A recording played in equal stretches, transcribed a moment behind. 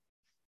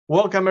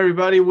Welcome,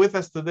 everybody. With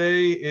us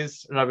today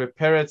is Rabbi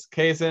Peretz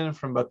Kazin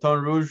from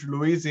Baton Rouge,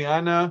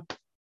 Louisiana.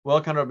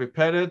 Welcome, Rabbi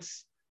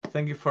Peretz.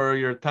 Thank you for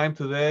your time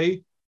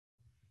today.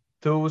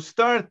 To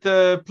start,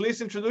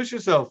 please introduce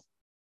yourself.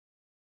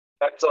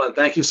 Excellent.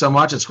 Thank you so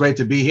much. It's great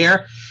to be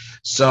here.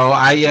 So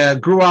I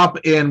grew up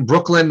in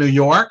Brooklyn, New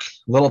York,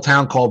 a little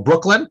town called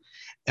Brooklyn,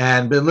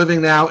 and been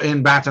living now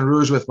in Baton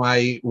Rouge with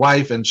my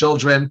wife and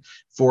children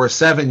for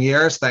 7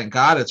 years. Thank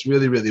God. It's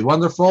really, really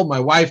wonderful. My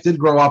wife did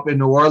grow up in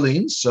New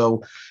Orleans.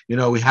 So,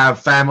 we have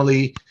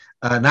family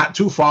not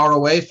too far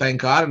away,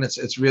 thank God. And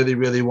it's really,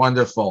 really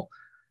wonderful.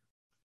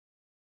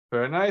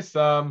 Very nice.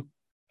 How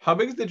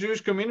big is the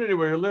Jewish community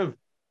where you live?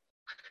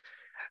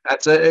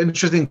 That's an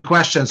interesting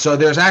question. So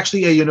there's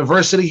actually a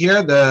university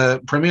here.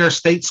 The premier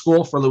state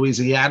school for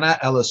Louisiana,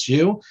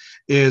 LSU,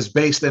 is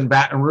based in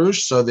Baton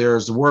Rouge. So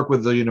there's work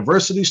with the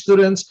university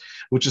students,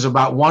 which is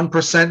about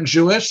 1%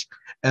 Jewish.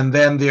 And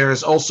then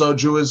there's also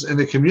Jews in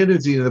the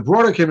community, in the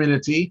broader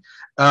community.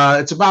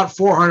 It's about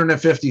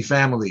 450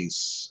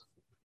 families,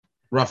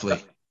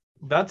 roughly.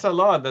 That's a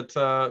lot.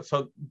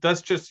 So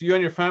that's just you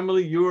and your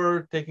family.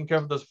 You're taking care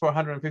of those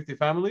 450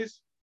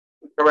 families?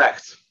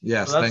 Correct.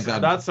 Yes, so thank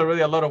God. That's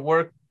already a lot of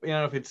work in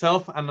and of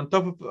itself. And on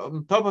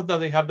top of that,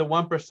 they have the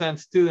 1%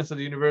 students at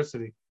the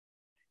university.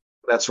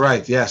 That's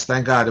right. Yes,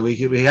 thank God. We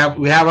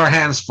have our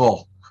hands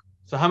full.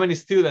 So how many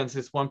students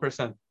is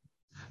 1%?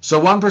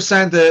 So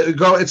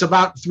 1% it's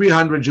about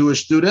 300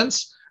 Jewish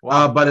students.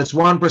 Wow. But it's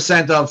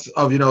 1%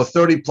 of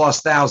 30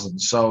 plus thousand.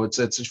 So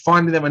it's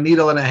finding them a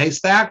needle in a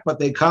haystack, but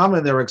they come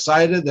and they're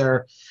excited.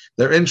 They're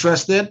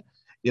interested.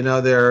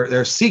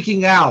 They're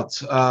seeking out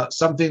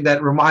something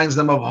that reminds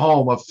them of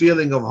home, a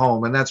feeling of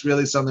home, and that's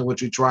really something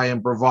which we try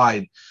and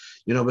provide.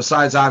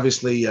 Besides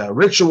obviously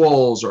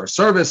rituals or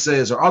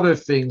services or other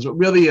things, but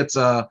really it's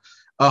a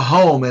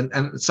home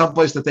and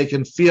someplace that they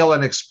can feel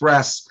and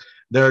express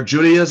their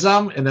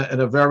Judaism in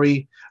a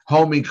very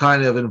homey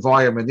kind of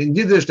environment. In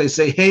Yiddish, they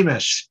say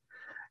heimish,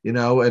 in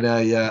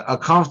a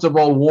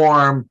comfortable,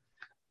 warm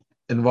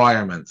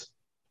environment.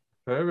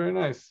 Very, very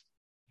nice.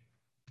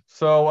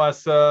 So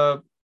as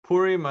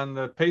Purim and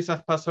the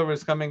Pesach Passover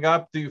is coming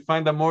up, do you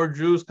find that more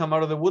Jews come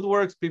out of the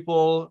woodworks?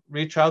 People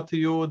reach out to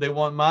you, they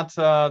want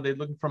matzah, they're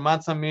looking for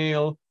matzah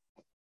meal.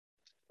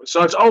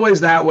 So it's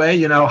always that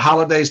way.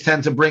 Holidays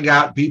tend to bring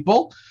out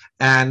people.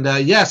 And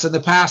yes, in the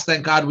past,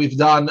 thank God, we've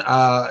done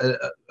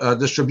a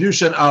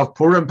distribution of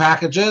Purim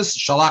packages,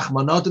 Shalach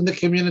Manot in the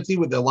community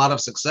with a lot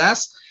of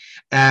success.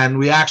 And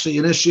we actually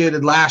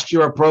initiated last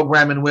year a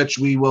program in which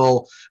we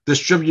will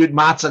distribute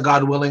matzah,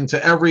 God willing,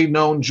 to every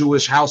known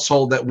Jewish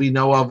household that we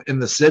know of in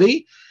the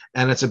city.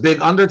 And it's a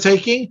big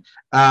undertaking.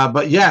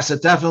 But yes,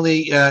 it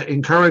definitely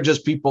encourages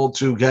people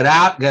to get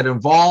out, get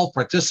involved,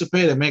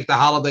 participate, and make the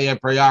holiday a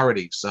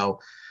priority. So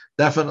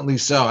definitely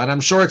so. And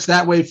I'm sure it's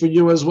that way for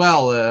you as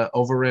well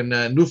over in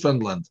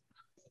Newfoundland.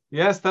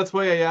 Yes, that's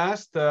why I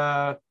asked.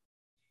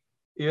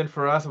 Even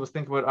for us, I was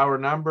thinking about our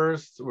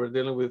numbers. We're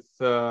dealing with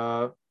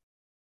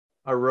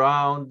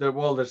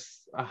there's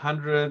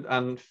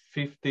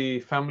 150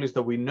 families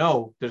that we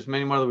know. There's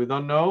many more that we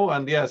don't know.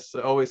 And yes,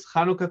 always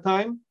Hanukkah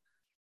time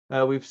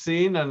we've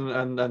seen,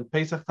 and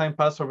Pesach time,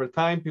 Passover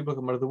time, people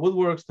come out of the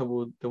woodworks,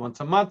 they want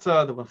some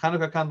matzah, they want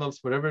Hanukkah candles,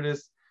 whatever it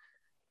is.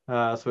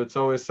 So it's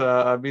always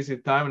a busy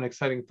time, an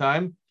exciting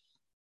time.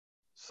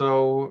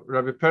 So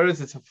Rabbi Peretz,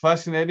 it's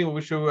fascinating. We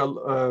wish you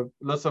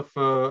lots of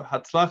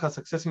hatzlacha,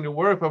 success in your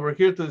work. But we're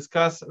here to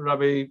discuss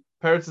Rabbi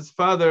Peretz's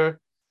father,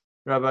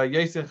 Rabbi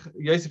Yosef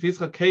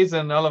Yitzchak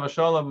Kazin, Alav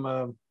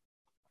Shalom,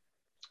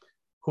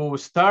 who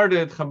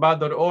started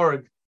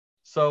Chabad.org.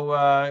 So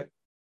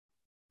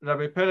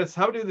Rabbi Peretz,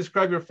 how do you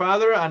describe your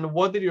father, and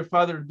what did your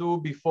father do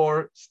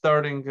before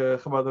starting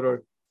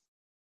Chabad.org?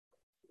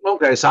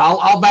 Okay, so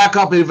I'll back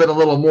up even a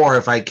little more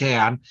if I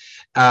can.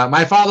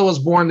 My father was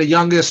born the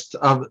youngest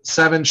of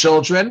 7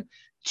 children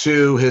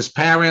to his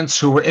parents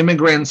who were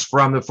immigrants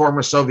from the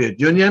former Soviet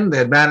Union. They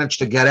had managed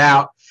to get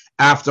out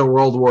after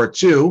World War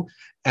II.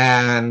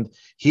 And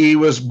he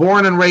was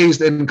born and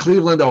raised in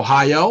Cleveland,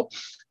 Ohio,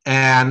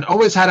 and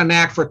always had a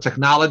knack for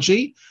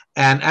technology.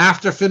 And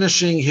after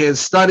finishing his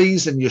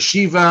studies in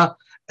yeshiva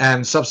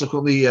and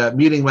subsequently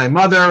meeting my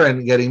mother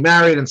and getting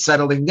married and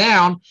settling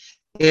down,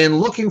 in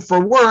looking for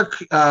work,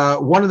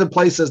 one of the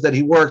places that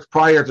he worked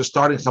prior to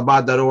starting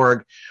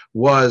Chabad.org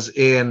was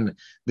in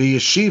the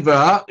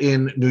yeshiva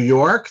in New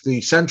York, the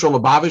Central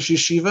Lubavitch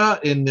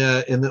Yeshiva, in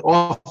the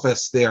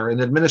office there, in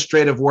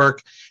administrative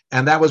work.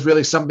 And that was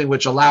really something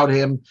which allowed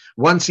him,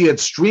 once he had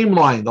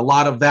streamlined a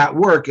lot of that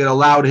work, it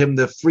allowed him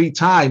the free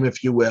time,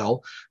 if you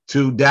will,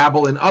 to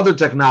dabble in other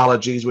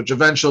technologies, which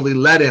eventually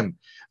led him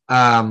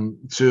on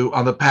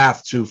the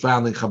path to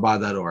founding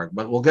Chabad.org.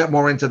 But we'll get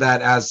more into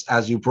that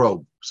as you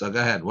probe. So go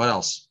ahead. What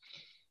else?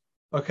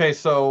 Okay,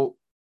 so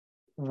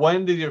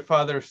when did your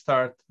father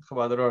start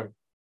Chabad.org?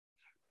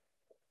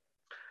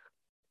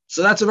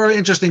 So that's a very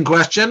interesting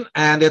question,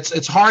 and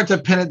it's hard to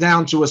pin it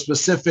down to a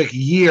specific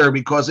year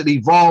because it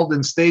evolved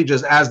in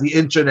stages as the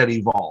internet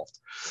evolved.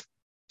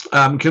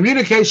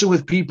 Communication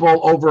with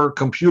people over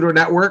computer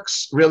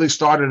networks really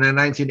started in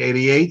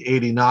 1988,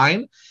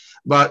 89,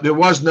 but there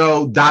was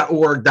no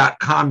 .org,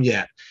 .com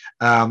yet.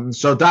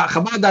 So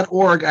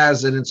Chabad.org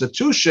as an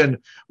institution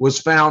was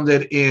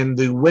founded in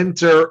the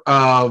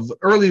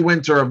early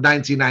winter of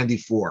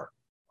 1994.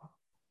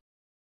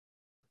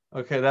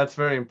 Okay, that's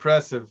very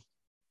impressive.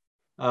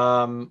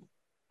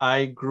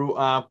 I grew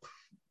up,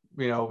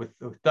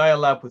 with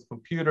dial-up, with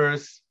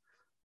computers.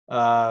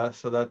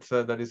 So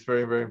that is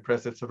very, very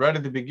impressive. So right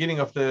at the beginning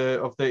of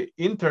the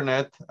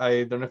internet,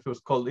 I don't know if it was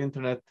called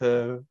internet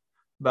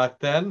back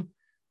then.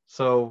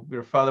 So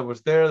your father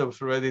was there. There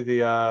was already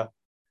the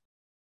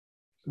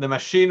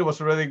machine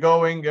was already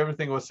going.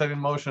 Everything was set in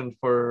motion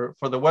for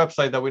the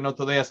website that we know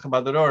today as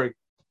Chabad.org.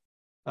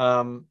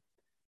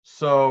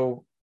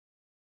 So,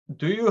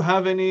 do you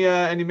have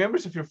any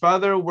memories of your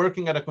father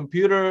working at a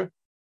computer?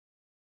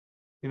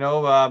 I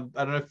don't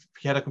know if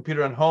he had a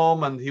computer at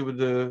home and he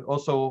would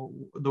also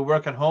do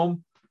work at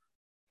home.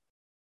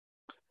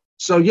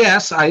 So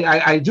yes,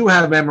 I do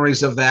have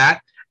memories of that,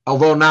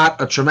 although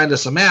not a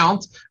tremendous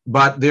amount.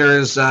 But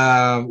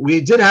we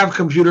did have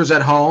computers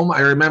at home. I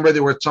remember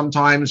there were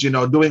sometimes,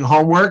 doing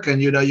homework,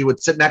 and you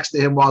would sit next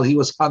to him while he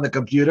was on the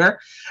computer.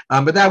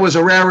 But that was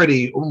a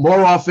rarity.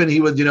 More often,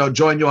 he would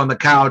join you on the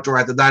couch or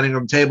at the dining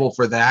room table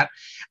for that.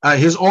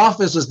 His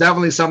office is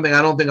definitely something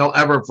I don't think I'll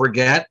ever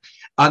forget.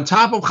 On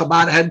top of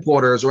Chabad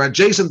headquarters, or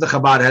adjacent to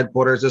Chabad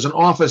headquarters, there's an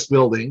office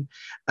building,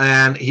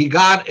 and he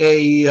got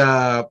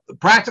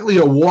practically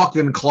a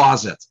walk-in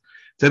closet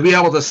to be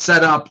able to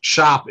set up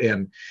shop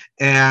in.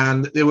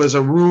 And there was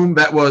a room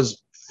that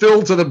was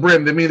filled to the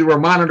brim. I mean, there were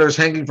monitors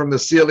hanging from the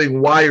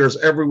ceiling, wires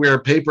everywhere,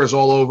 papers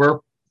all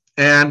over.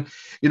 And,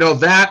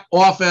 that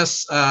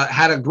office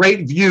had a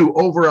great view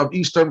over of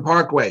Eastern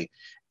Parkway.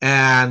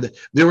 And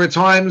there were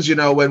times,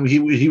 when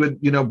he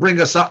would,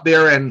 bring us up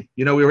there and,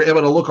 we were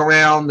able to look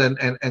around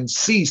and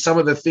see some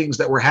of the things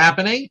that were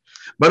happening.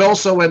 But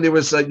also when there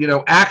was,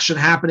 action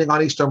happening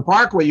on Eastern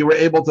Parkway, you were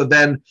able to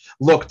then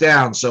look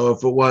down. So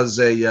if it was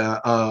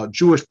a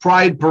Jewish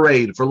Pride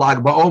Parade for Lag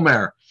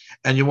BaOmer,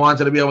 and you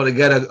wanted to be able to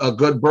get a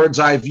good bird's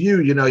eye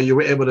view, you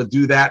were able to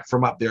do that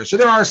from up there. So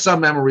there are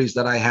some memories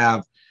that I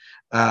have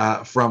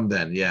from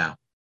then, yeah.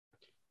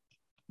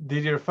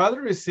 Did your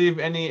father receive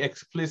any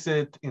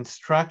explicit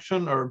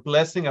instruction or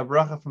blessing, a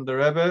bracha from the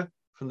Rebbe,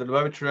 from the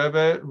Lubavitcher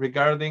Rebbe,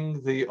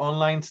 regarding the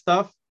online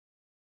stuff?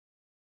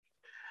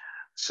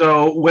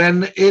 So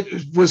when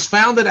it was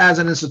founded as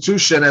an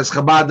institution, as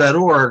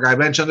Chabad.org, I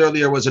mentioned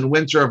earlier, was in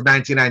winter of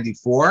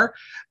 1994.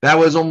 That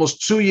was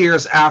almost 2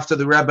 years after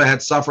the Rebbe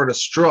had suffered a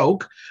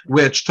stroke,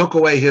 which took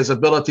away his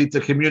ability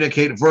to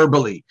communicate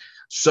verbally.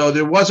 So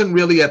there wasn't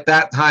really at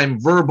that time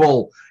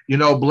verbal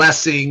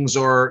blessings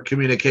or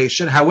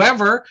communication.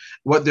 However,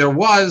 what there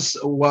was,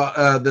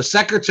 the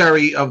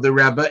secretary of the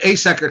Rebbe, a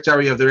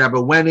secretary of the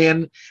Rebbe, went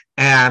in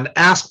and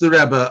asked the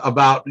Rebbe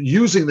about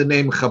using the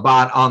name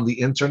Chabad on the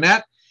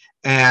internet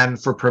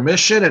and for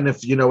permission, and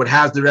if it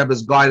has the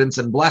Rebbe's guidance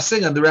and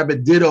blessing, and the Rebbe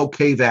did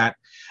okay that.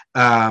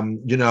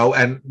 And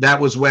that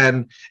was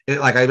when,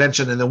 like I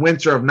mentioned, in the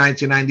winter of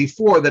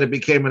 1994, that it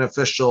became an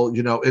official,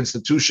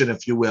 institution,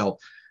 if you will,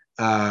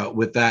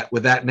 with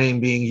that name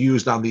being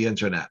used on the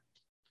internet.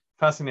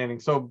 Fascinating.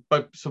 So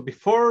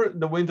before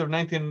the winter of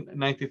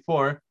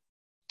 1994,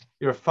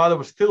 your father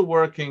was still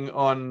working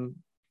on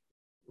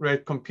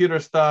computer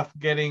stuff,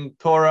 getting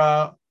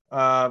Torah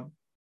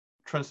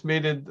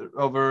transmitted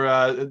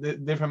over the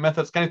different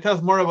methods. Can you tell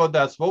us more about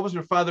that? So what was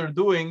your father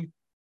doing?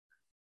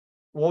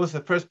 What was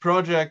the first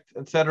project,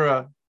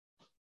 etc.?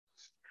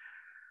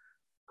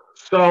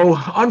 So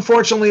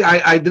unfortunately,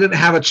 I didn't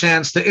have a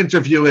chance to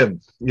interview him,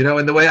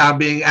 in the way I'm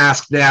being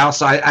asked now.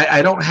 So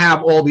I don't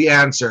have all the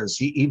answers.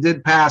 He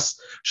did pass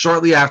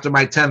shortly after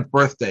my 10th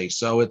birthday.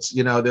 So it's,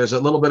 there's a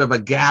little bit of a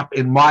gap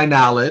in my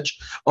knowledge.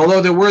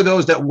 Although there were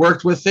those that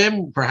worked with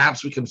him,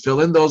 perhaps we can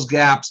fill in those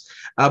gaps.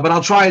 But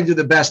I'll try and do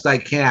the best I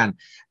can.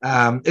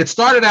 It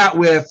started out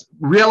with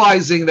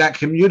realizing that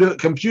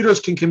computers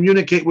can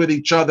communicate with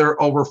each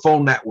other over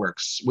phone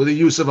networks with the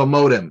use of a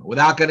modem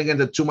without getting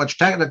into too much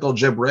technical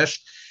gibberish.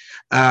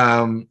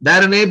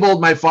 That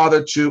enabled my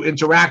father to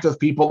interact with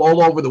people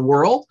all over the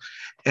world.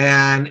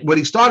 And what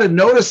he started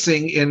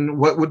noticing in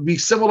what would be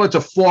similar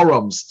to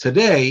forums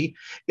today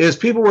is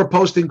people were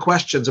posting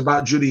questions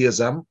about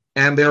Judaism,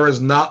 and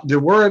there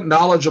weren't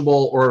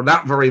knowledgeable, or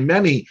not very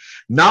many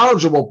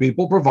knowledgeable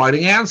people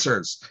providing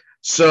answers.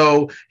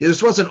 So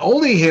this wasn't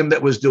only him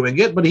that was doing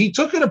it, but he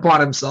took it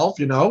upon himself.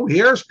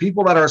 Here's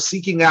people that are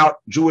seeking out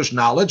Jewish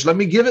knowledge. Let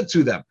me give it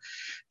to them.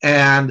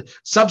 And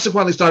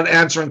subsequently started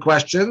answering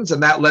questions,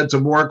 and that led to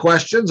more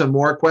questions and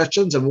more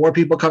questions and more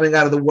people coming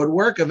out of the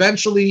woodwork.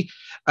 Eventually,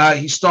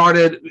 he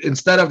started,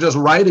 instead of just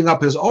writing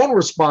up his own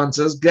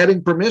responses,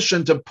 getting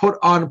permission to put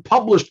on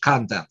published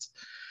content.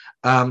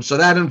 So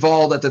that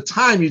involved, at the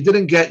time, you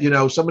didn't get,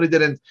 somebody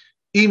didn't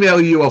email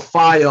you a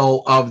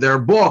file of their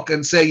book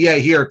and say, yeah,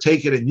 here,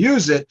 take it and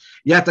use it.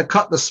 You had to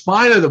cut the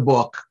spine of the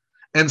book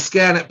and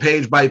scan it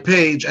page by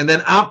page, and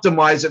then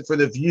optimize it for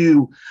the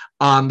view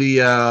on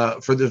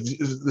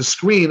the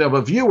screen of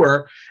a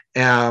viewer.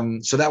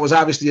 So that was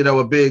obviously,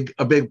 a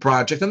big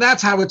project, and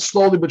that's how it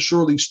slowly but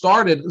surely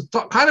started,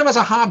 kind of as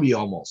a hobby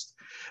almost.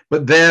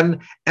 But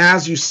then,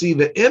 as you see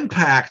the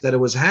impact that it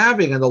was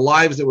having and the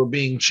lives that were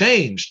being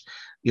changed,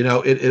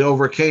 it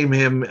overcame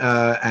him,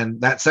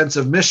 and that sense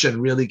of mission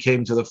really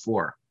came to the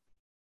fore.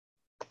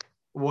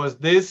 Was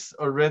this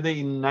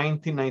already in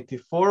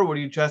 1994? What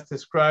you just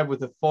described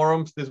with the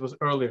forums, this was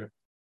earlier?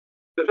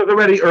 This was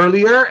already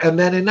earlier, and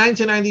then in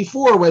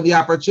 1994, when the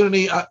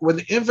opportunity, when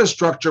the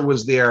infrastructure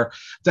was there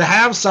to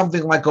have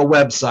something like a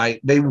website,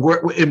 they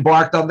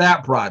embarked on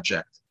that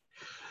project.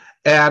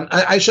 And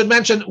I should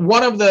mention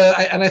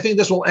and I think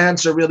this will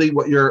answer really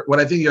what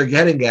I think you're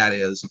getting at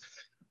is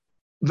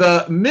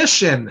the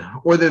mission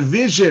or the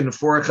vision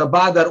for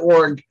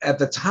Chabad.org at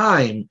the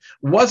time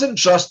wasn't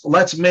just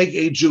let's make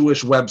a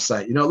Jewish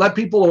website, let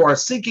people who are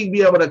seeking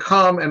be able to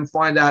come and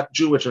find out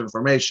Jewish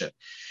information.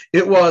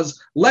 It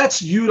was,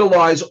 let's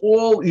utilize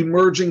all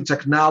emerging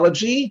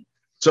technology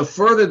to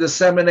further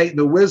disseminate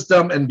the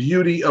wisdom and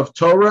beauty of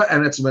Torah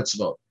and its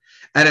mitzvot,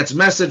 and its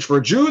message for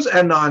Jews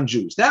and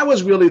non-Jews. That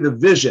was really the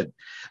vision.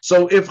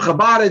 So if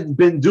Chabad had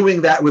been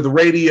doing that with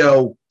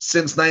radio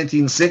since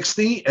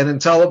 1960 and in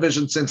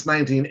television since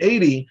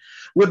 1980,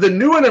 with the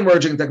new and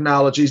emerging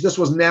technologies, this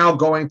was now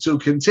going to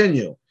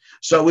continue.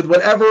 So with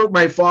whatever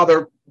my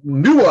father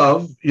knew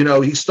of,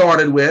 he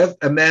started with,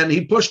 and then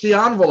he pushed the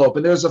envelope.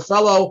 And there's a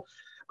fellow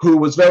who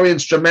was very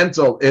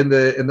instrumental in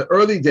the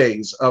early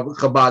days of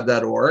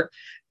Chabad.org.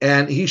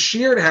 And he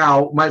shared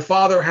how my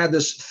father had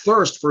this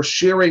thirst for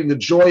sharing the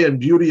joy and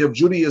beauty of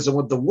Judaism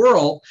with the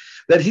world,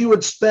 that he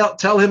would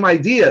tell him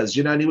ideas,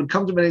 and he would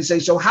come to me and he'd say,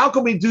 so how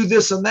can we do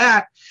this and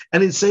that?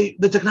 And he'd say,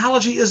 the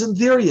technology isn't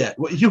there yet.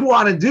 What you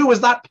want to do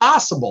is not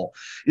possible.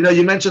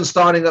 You mentioned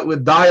starting up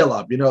with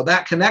dial-up,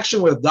 that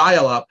connection with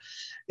dial-up.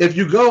 If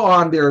you go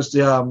on, there's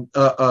a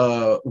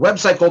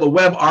website called the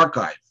Web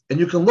Archive, and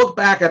you can look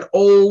back at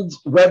old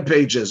web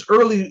pages,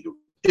 early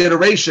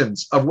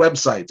iterations of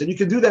websites, and you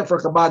can do that for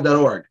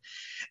Chabad.org.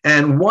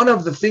 And one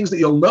of the things that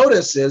you'll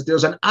notice is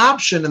there's an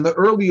option in the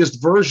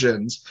earliest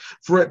versions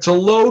for it to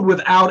load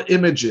without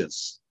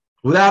images,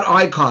 without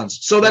icons,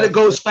 so that it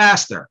goes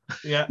faster.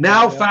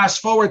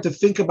 Fast forward to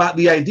think about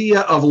the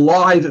idea of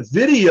live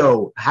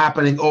video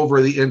happening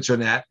over the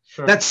internet.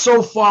 Sure. That's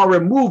so far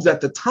removed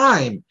at the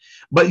time.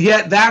 But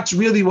yet that's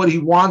really what he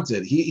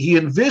wanted. He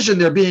envisioned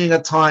there being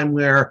a time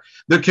where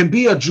there can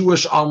be a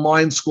Jewish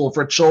online school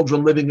for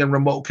children living in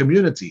remote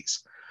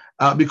communities,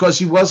 because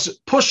he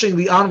was pushing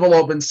the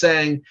envelope and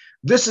saying,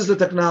 this is the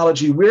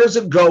technology, where's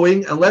it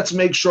going? And let's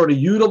make sure to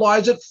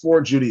utilize it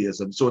for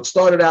Judaism. So it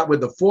started out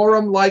with the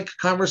forum-like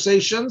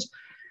conversations,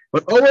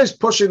 but always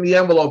pushing the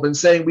envelope and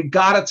saying, we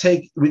got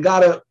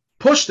to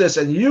push this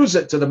and use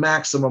it to the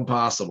maximum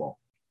possible.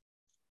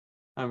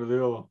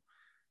 Unbelievable.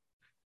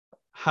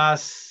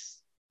 Has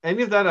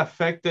any of that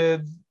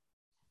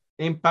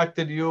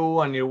impacted you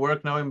and your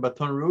work now in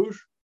Baton Rouge?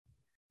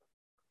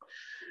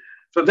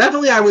 So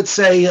definitely, I would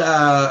say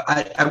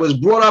I was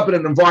brought up in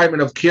an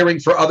environment of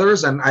caring for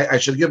others, and I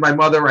should give my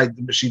mother,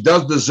 she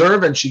does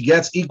deserve, and she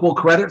gets equal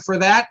credit for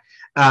that,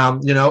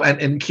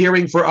 and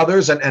caring for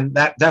others, and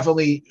that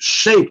definitely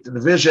shaped the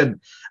vision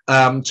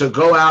to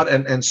go out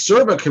and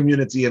serve a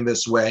community in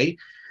this way.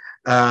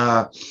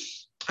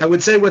 I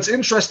would say what's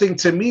interesting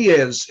to me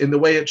is, in the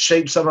way it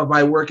shapes some of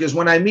my work, is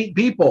when I meet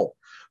people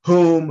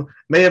whom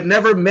may have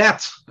never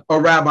met a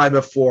rabbi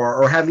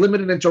before or had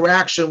limited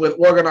interaction with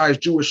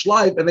organized Jewish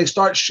life, and they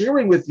start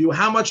sharing with you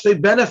how much they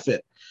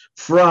benefit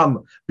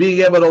from being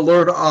able to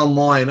learn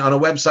online on a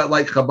website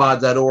like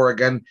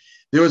Chabad.org. And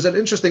there was an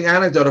interesting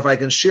anecdote, if I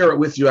can share it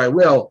with you, I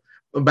will,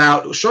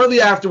 about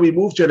shortly after we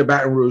moved here to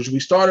Baton Rouge, we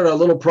started a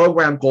little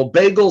program called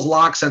Bagels,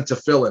 Lox, and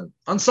Tefillin.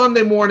 On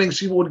Sunday mornings,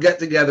 people would get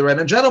together, and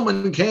a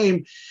gentleman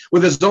came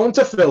with his own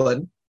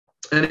tefillin,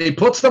 and he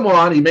puts them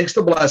on, he makes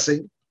the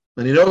blessing,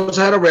 and he knows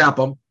how to wrap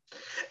them,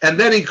 and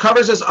then he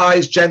covers his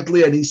eyes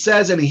gently, and he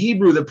says in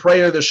Hebrew the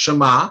prayer, the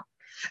Shema,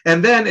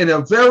 and then in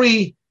a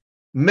very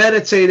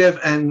meditative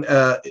and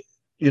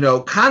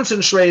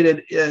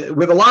concentrated,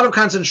 with a lot of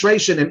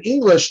concentration in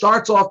English,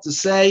 starts off to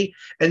say,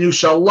 and you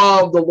shall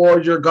love the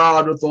Lord your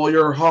God with all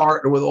your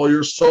heart, and with all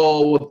your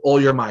soul, with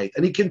all your might.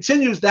 And he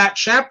continues that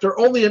chapter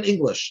only in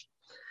English.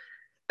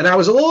 And I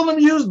was a little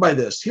amused by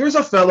this. Here's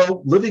a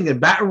fellow living in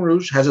Baton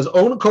Rouge, has his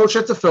own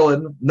kosher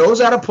tefillin,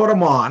 knows how to put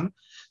them on,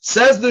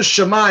 says the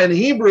Shema in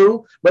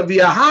Hebrew, but the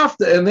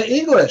Ahavta in the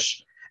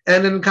English.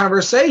 And in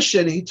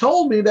conversation, he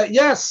told me that,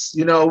 yes,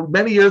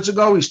 many years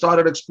ago, he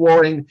started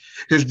exploring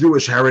his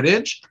Jewish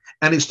heritage,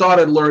 and he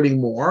started learning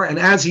more. And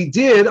as he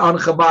did on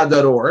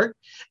Chabad.org,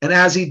 and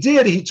as he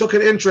did, he took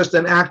an interest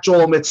in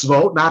actual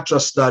mitzvot, not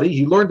just study.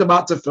 He learned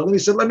about tefillin. He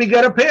said, let me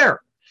get a pair.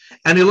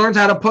 And he learned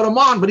how to put them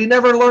on, but he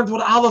never learned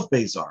what aleph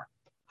beis are.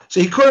 So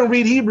he couldn't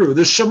read Hebrew.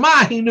 The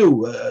Shema he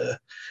knew,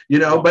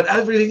 but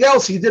everything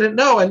else he didn't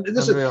know. And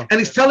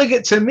he's telling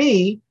it to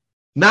me,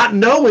 not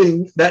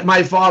knowing that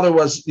my father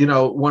was,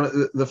 one of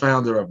the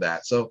founder of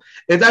that. So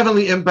it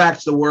definitely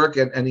impacts the work,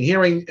 and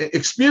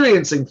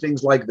experiencing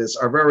things like this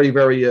are very,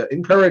 very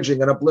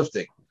encouraging and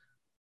uplifting.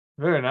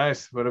 Very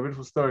nice. What a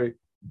beautiful story.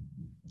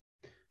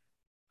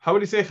 How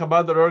would you say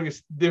Chabad.org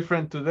is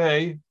different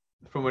today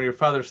from when your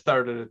father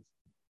started it?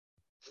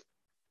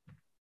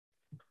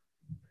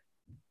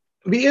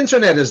 The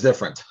internet is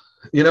different.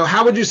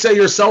 How would you say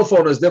your cell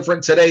phone is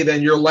different today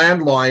than your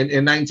landline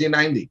in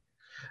 1990?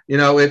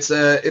 It's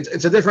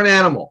a different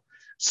animal.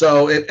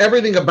 So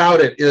everything about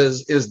it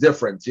is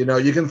different.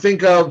 You can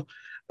think of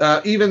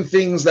even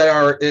things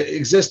that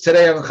exist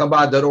today on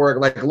Chabad.org,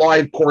 like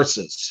live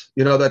courses,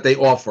 that they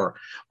offer,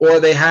 or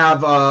they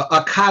have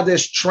a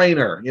Kaddish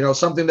trainer,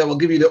 something that will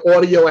give you the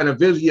audio and a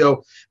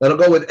video that'll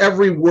go with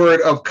every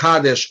word of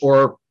Kaddish.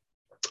 Or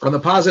on the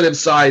positive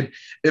side,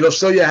 it'll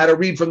show you how to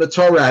read from the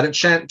Torah, how to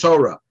chant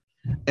Torah.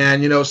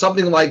 And,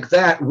 something like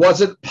that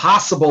wasn't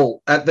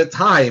possible at the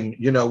time,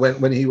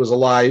 when he was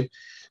alive.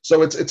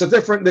 So it's a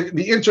different,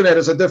 the internet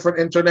is a different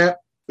internet.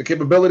 The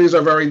capabilities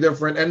are very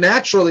different. And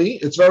naturally,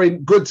 it's very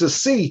good to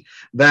see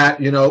that,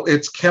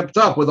 it's kept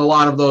up with a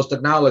lot of those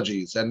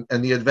technologies and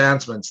the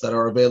advancements that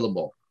are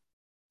available.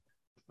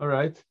 All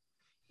right.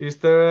 Is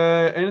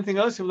there anything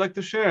else you'd like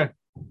to share?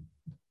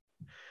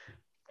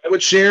 I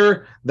would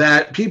share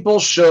that people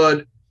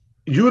should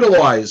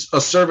utilize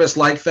a service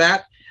like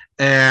that.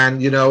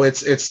 And,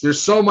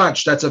 there's so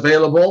much that's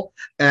available,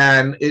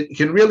 and it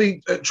can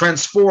really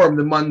transform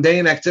the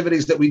mundane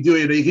activities that we do.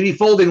 You can be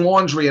folding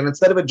laundry, and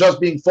instead of it just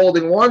being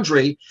folding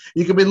laundry,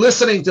 you can be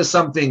listening to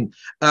something,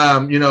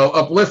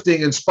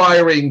 uplifting,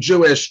 inspiring,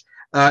 Jewish.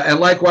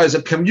 And likewise,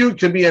 a commute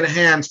can be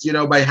enhanced,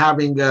 by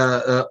having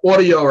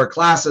audio or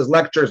classes,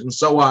 lectures, and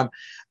so on.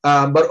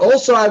 But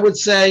also, I would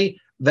say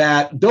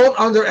that don't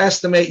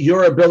underestimate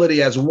your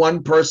ability as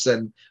one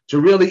person to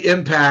really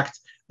impact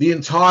the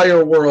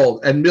entire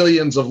world and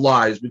millions of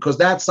lives, because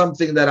that's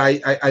something that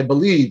I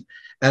believe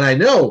and I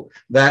know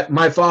that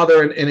my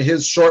father in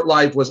his short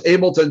life was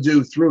able to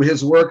do through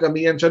his work on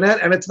the internet.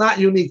 And it's not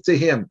unique to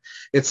him.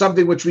 It's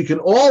something which we can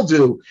all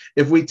do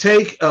if we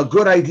take a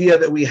good idea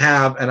that we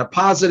have and a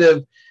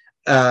positive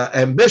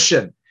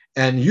ambition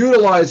and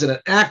utilize it and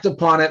act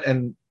upon it.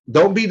 And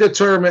don't be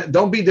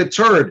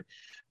deterred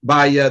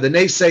by the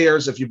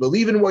naysayers. If you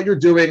believe in what you're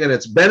doing and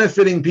it's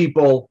benefiting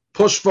people,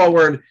 push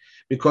forward,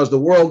 because the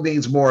world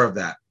needs more of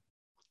that.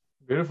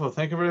 Beautiful.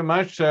 Thank you very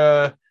much.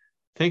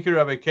 Thank you,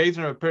 Rabbi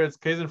Kaizen, Rabbi Peretz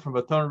Kaizen from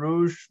Baton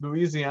Rouge,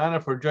 Louisiana,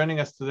 for joining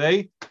us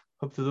today.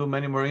 Hope to do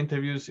many more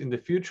interviews in the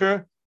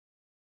future.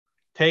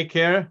 Take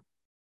care.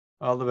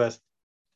 All the best.